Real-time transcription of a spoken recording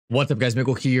What's up, guys?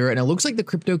 Mickle here, and it looks like the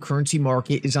cryptocurrency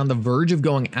market is on the verge of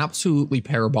going absolutely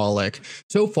parabolic.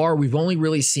 So far, we've only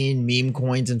really seen meme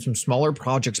coins and some smaller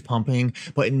projects pumping,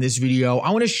 but in this video,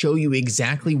 I want to show you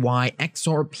exactly why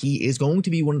XRP is going to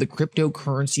be one of the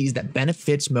cryptocurrencies that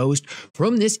benefits most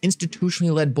from this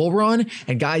institutionally led bull run.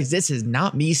 And guys, this is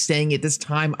not me saying it this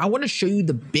time. I want to show you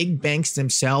the big banks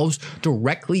themselves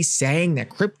directly saying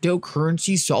that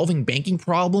cryptocurrency solving banking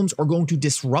problems are going to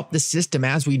disrupt the system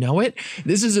as we know it.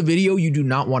 This is a video you do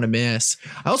not want to miss.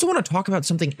 I also want to talk about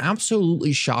something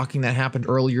absolutely shocking that happened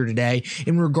earlier today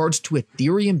in regards to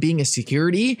Ethereum being a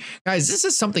security. Guys, this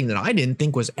is something that I didn't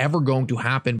think was ever going to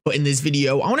happen, but in this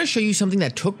video, I want to show you something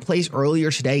that took place earlier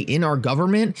today in our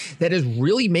government that is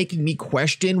really making me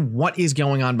question what is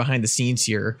going on behind the scenes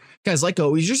here. Guys, like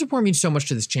always, your support means so much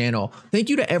to this channel. Thank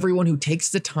you to everyone who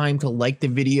takes the time to like the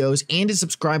videos and to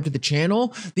subscribe to the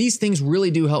channel. These things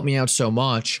really do help me out so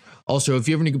much. Also, if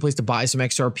you have any good place to buy some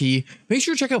XRP, make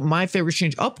sure to check out my favorite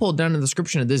exchange uphold down in the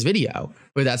description of this video.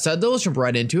 With that said, though, let's jump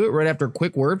right into it right after a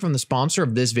quick word from the sponsor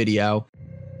of this video.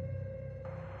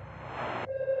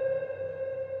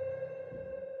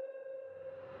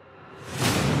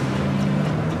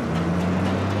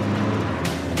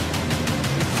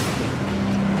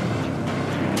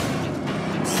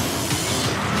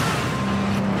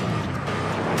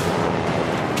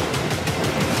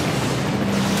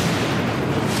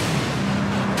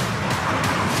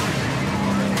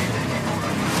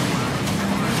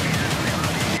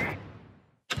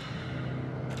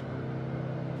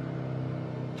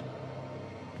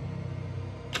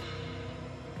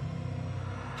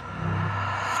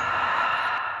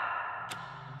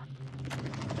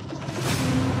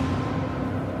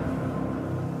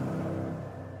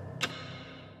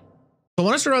 I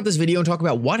want to start out this video and talk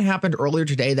about what happened earlier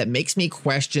today that makes me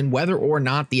question whether or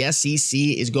not the SEC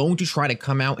is going to try to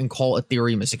come out and call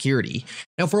Ethereum a security.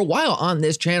 Now, for a while on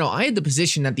this channel, I had the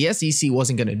position that the SEC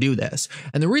wasn't going to do this.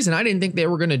 And the reason I didn't think they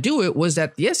were going to do it was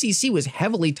that the SEC was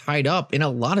heavily tied up in a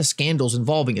lot of scandals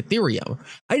involving Ethereum.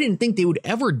 I didn't think they would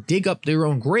ever dig up their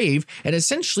own grave and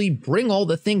essentially bring all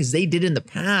the things they did in the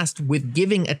past with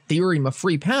giving Ethereum a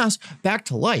free pass back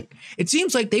to light. It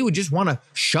seems like they would just want to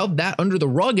shove that under the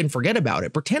rug and forget about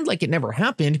it, pretend like it never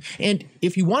happened. And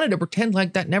if you wanted to pretend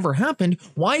like that never happened,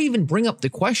 why even bring up the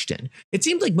question? It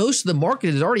seems like most of the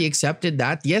market has already accepted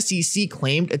that the SEC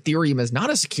claimed Ethereum as not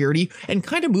a security and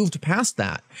kind of moved past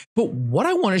that. But what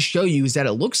I want to show you is that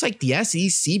it looks like the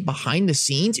SEC behind the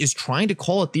scenes is trying to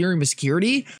call Ethereum a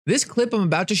security. This clip I'm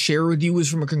about to share with you is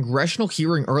from a congressional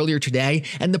hearing earlier today,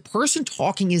 and the person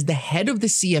talking is the head of the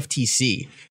CFTC.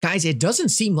 Guys, it doesn't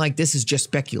seem like this is just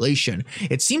speculation.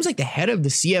 It seems like the head of the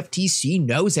CFTC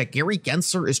knows that Gary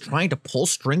Gensler is trying to pull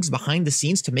strings behind the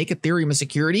scenes to make Ethereum a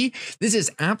security. This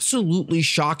is absolutely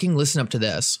shocking. Listen up to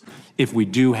this. If we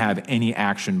do have any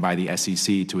action by the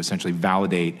SEC to essentially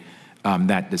validate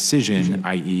that decision,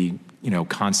 i.e.,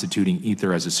 constituting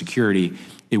Ether as a security,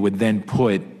 it would then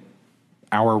put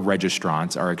our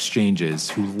registrants, our exchanges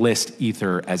who list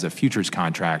Ether as a futures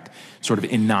contract sort of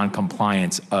in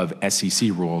non-compliance of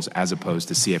SEC rules as opposed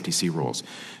to CFTC rules.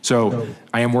 So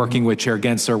I am working with Chair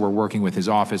Gensler, we're working with his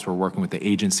office, we're working with the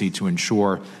agency to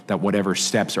ensure that whatever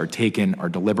steps are taken are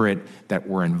deliberate, that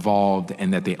we're involved,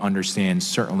 and that they understand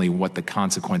certainly what the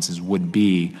consequences would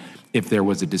be if there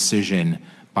was a decision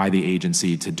by the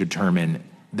agency to determine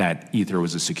that Ether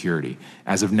was a security.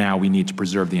 As of now, we need to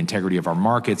preserve the integrity of our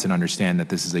markets and understand that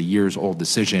this is a years-old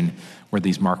decision where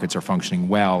these markets are functioning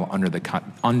well under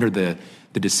the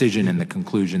decision and the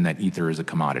conclusion that Ether is a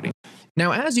commodity.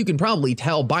 Now, as you can probably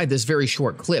tell by this very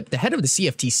short clip, the head of the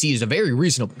CFTC is a very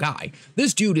reasonable guy.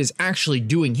 This dude is actually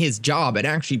doing his job at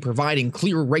actually providing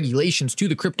clear regulations to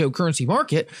the cryptocurrency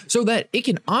market so that it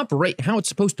can operate how it's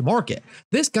supposed to market.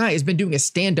 This guy has been doing a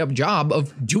stand-up job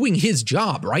of doing his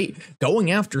job, right?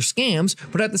 Going after scams,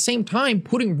 but at the same time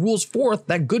putting rules forth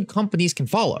that good companies can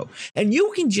follow. And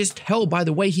you can just tell by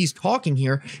the way he's talking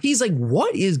here, he's like,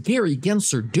 what is Gary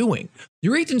Gensler doing?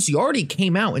 Your agency already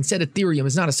came out and said Ethereum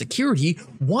is not a security.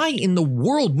 Why in the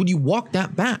world would you walk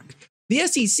that back? The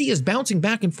SEC is bouncing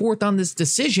back and forth on this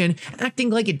decision, acting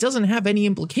like it doesn't have any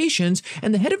implications,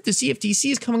 and the head of the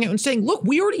CFTC is coming out and saying, look,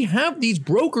 we already have these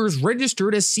brokers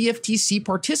registered as CFTC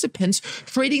participants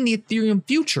trading the Ethereum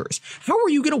futures. How are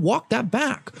you going to walk that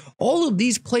back? All of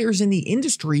these players in the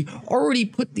industry already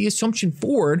put the assumption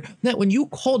forward that when you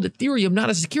called Ethereum not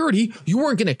a security, you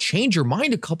weren't going to change your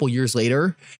mind a couple years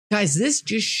later. Guys, this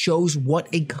just shows what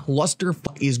a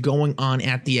clusterfuck is going on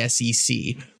at the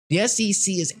SEC. The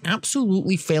SEC is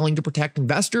absolutely failing to protect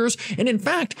investors, and in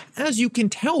fact, as you can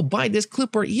tell by this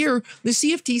clip right here, the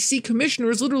CFTC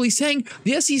commissioner is literally saying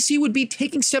the SEC would be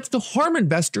taking steps to harm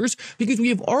investors because we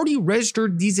have already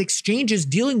registered these exchanges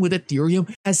dealing with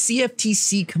Ethereum as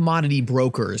CFTC commodity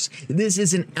brokers. This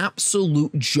is an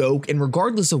absolute joke, and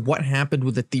regardless of what happened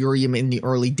with Ethereum in the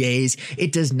early days,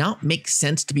 it does not make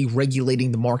sense to be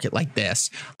regulating the market like this.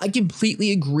 I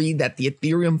completely agree that the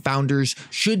Ethereum founders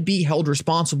should be held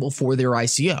responsible for their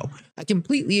ICO. I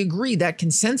completely agree that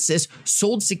Consensus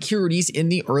sold securities in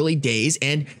the early days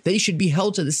and they should be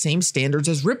held to the same standards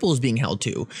as Ripple is being held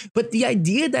to. But the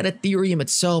idea that Ethereum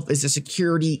itself is a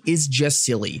security is just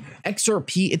silly.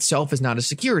 XRP itself is not a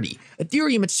security.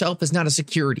 Ethereum itself is not a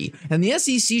security. And the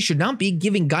SEC should not be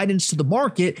giving guidance to the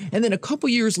market and then a couple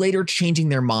years later changing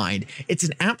their mind. It's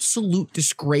an absolute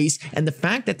disgrace. And the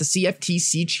fact that the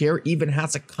CFTC chair even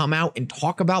has to come out and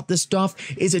talk about this stuff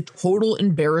is a total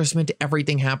embarrassment to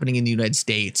everything happening in the United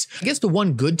States. I guess the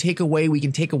one good takeaway we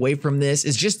can take away from this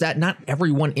is just that not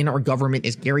everyone in our government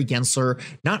is Gary Gensler.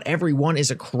 Not everyone is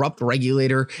a corrupt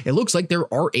regulator. It looks like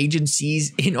there are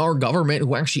agencies in our government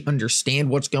who actually understand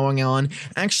what's going on,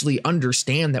 actually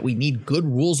understand that we need good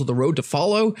rules of the road to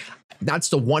follow. That's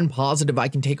the one positive I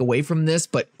can take away from this,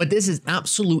 but this is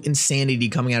absolute insanity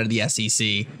coming out of the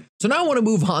SEC. So now I want to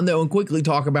move on though and quickly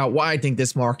talk about why I think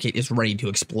this market is ready to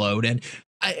explode. And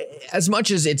as much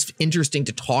as it's interesting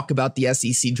to talk about the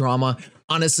SEC drama,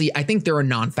 honestly, I think they're a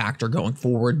non-factor going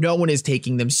forward. No one is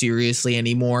taking them seriously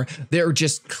anymore. They're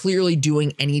just clearly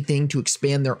doing anything to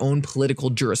expand their own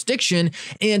political jurisdiction.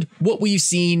 And what we've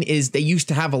seen is they used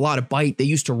to have a lot of bite. They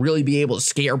used to really be able to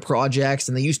scare projects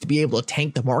and they used to be able to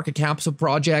tank the market caps of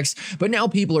projects. But now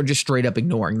people are just straight up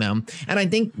ignoring them. And I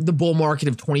think the bull market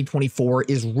of 2024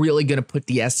 is really going to put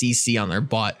the SEC on their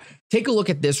butt. Take a look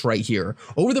at this right here.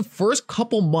 Over the first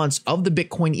couple months of the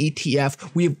Bitcoin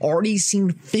ETF, we have already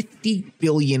seen 50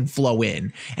 billion flow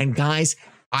in. And guys,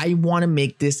 I want to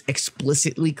make this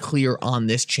explicitly clear on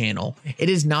this channel. It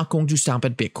is not going to stop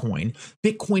at Bitcoin.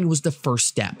 Bitcoin was the first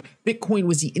step. Bitcoin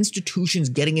was the institutions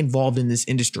getting involved in this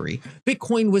industry.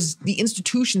 Bitcoin was the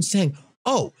institutions saying,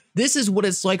 oh, this is what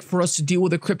it's like for us to deal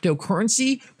with a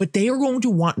cryptocurrency, but they are going to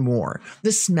want more.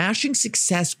 The smashing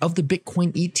success of the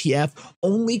Bitcoin ETF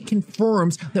only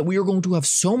confirms that we are going to have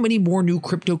so many more new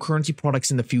cryptocurrency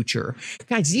products in the future.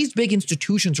 Guys, these big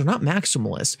institutions are not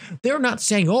maximalists. They're not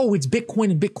saying, oh, it's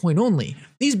Bitcoin and Bitcoin only.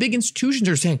 These big institutions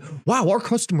are saying, wow, our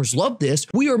customers love this.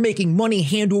 We are making money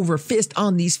hand over fist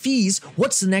on these fees.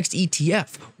 What's the next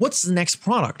ETF? What's the next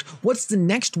product? What's the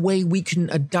next way we can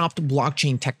adopt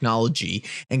blockchain technology?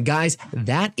 And guys,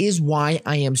 that is why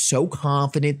I am so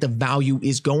confident the value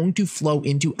is going to flow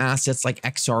into assets like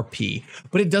XRP.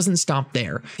 But it doesn't stop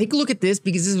there. Take a look at this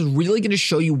because this is really going to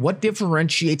show you what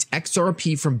differentiates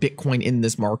XRP from Bitcoin in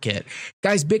this market.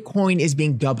 Guys, Bitcoin is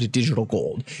being dubbed digital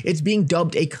gold. It's being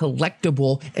dubbed a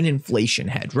collectible and inflation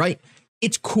hedge, right?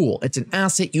 It's cool. It's an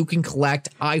asset you can collect.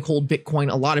 I hold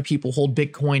Bitcoin. A lot of people hold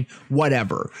Bitcoin,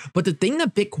 whatever. But the thing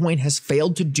that Bitcoin has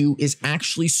failed to do is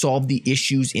actually solve the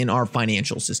issues in our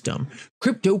financial system.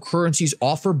 Cryptocurrencies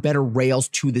offer better rails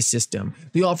to the system.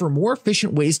 They offer more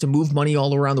efficient ways to move money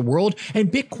all around the world,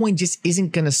 and Bitcoin just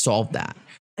isn't going to solve that.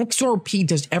 XRP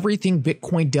does everything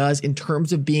Bitcoin does in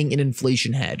terms of being an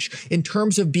inflation hedge, in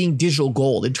terms of being digital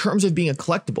gold, in terms of being a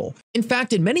collectible. In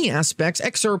fact, in many aspects,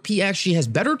 XRP actually has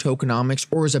better tokenomics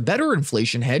or is a better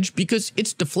inflation hedge because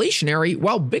it's deflationary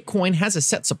while Bitcoin has a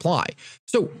set supply.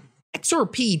 So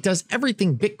XRP does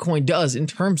everything Bitcoin does in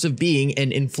terms of being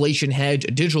an inflation hedge,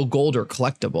 a digital gold, or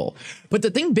collectible. But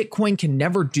the thing Bitcoin can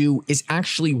never do is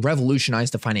actually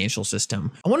revolutionize the financial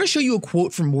system. I want to show you a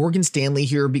quote from Morgan Stanley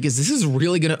here because this is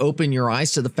really going to open your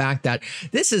eyes to the fact that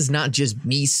this is not just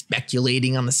me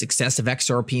speculating on the success of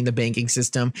XRP in the banking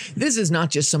system. This is not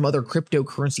just some other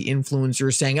cryptocurrency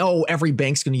influencer saying, oh, every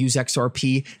bank's going to use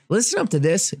XRP. Listen up to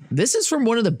this. This is from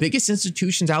one of the biggest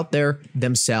institutions out there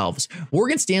themselves.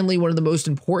 Morgan Stanley, one of the most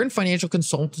important financial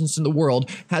consultants in the world,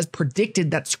 has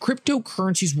predicted that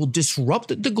cryptocurrencies will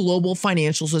disrupt the global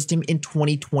financial system in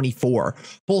 2024.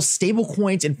 Both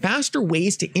stablecoins and faster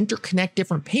ways to interconnect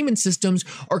different payment systems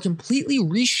are completely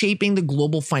reshaping the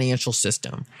global financial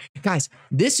system. Guys,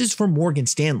 this is from Morgan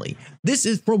Stanley. This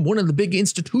is from one of the big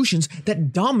institutions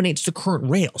that dominates the current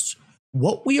rails.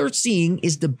 What we are seeing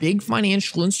is the big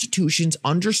financial institutions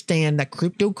understand that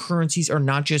cryptocurrencies are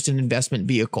not just an investment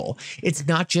vehicle. It's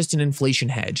not just an inflation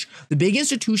hedge. The big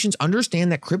institutions understand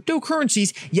that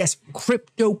cryptocurrencies, yes,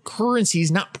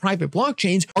 cryptocurrencies, not private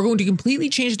blockchains, are going to completely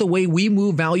change the way we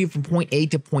move value from point A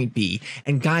to point B.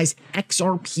 And guys,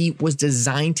 XRP was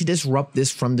designed to disrupt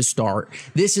this from the start.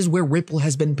 This is where Ripple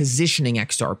has been positioning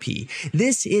XRP.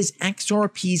 This is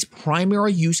XRP's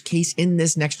primary use case in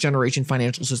this next generation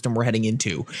financial system we're heading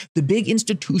into. The big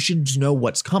institutions know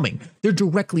what's coming. They're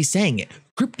directly saying it.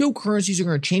 Cryptocurrencies are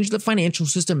going to change the financial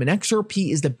system, and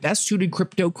XRP is the best suited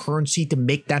cryptocurrency to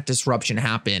make that disruption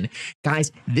happen.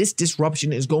 Guys, this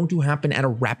disruption is going to happen at a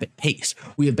rapid pace.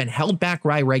 We have been held back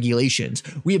by regulations.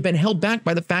 We have been held back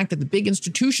by the fact that the big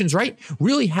institutions, right,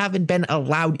 really haven't been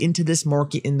allowed into this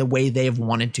market in the way they have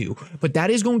wanted to. But that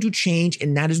is going to change,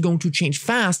 and that is going to change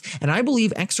fast. And I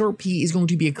believe XRP is going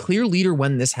to be a clear leader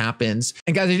when this happens.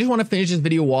 And guys, I just want to finish this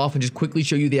video off and just quickly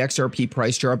show you the XRP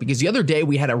price chart, because the other day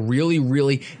we had a really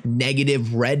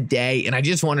negative red day, and I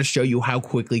just want to show you how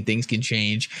quickly things can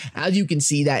change. As you can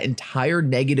see, that entire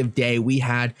negative day we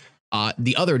had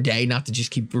the other day, not to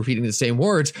just keep repeating the same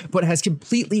words, but has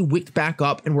completely wicked back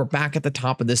up, and we're back at the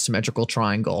top of this symmetrical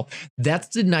triangle. That's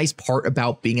the nice part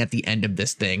about being at the end of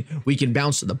this thing. We can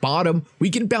bounce to the bottom,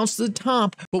 we can bounce to the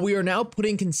top, but we are now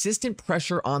putting consistent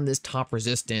pressure on this top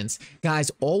resistance.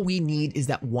 Guys, all we need is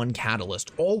that one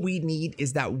catalyst. All we need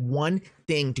is that one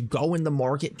thing to go in the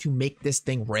market to make this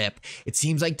thing rip. It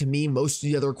seems like to me most of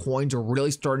the other coins are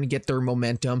really starting to get their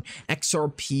momentum.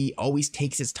 XRP always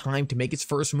takes its time to make its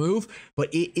first move,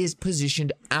 but it is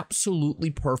positioned absolutely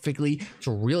perfectly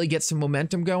to really get some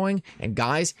momentum going. And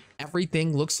guys,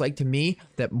 everything looks like to me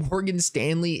that Morgan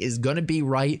Stanley is going to be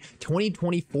right.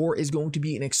 2024 is going to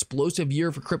be an explosive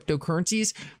year for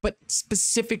cryptocurrencies, but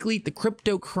specifically the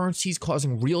cryptocurrencies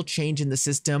causing real change in the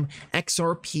system.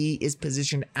 XRP is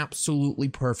positioned absolutely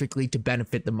perfectly to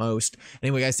benefit the most.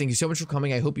 Anyway, guys, thank you so much for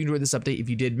coming. I hope you enjoyed this update. If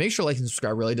you did, make sure to like and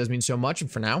subscribe. It really does mean so much. And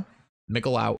for now,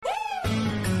 Mickle out.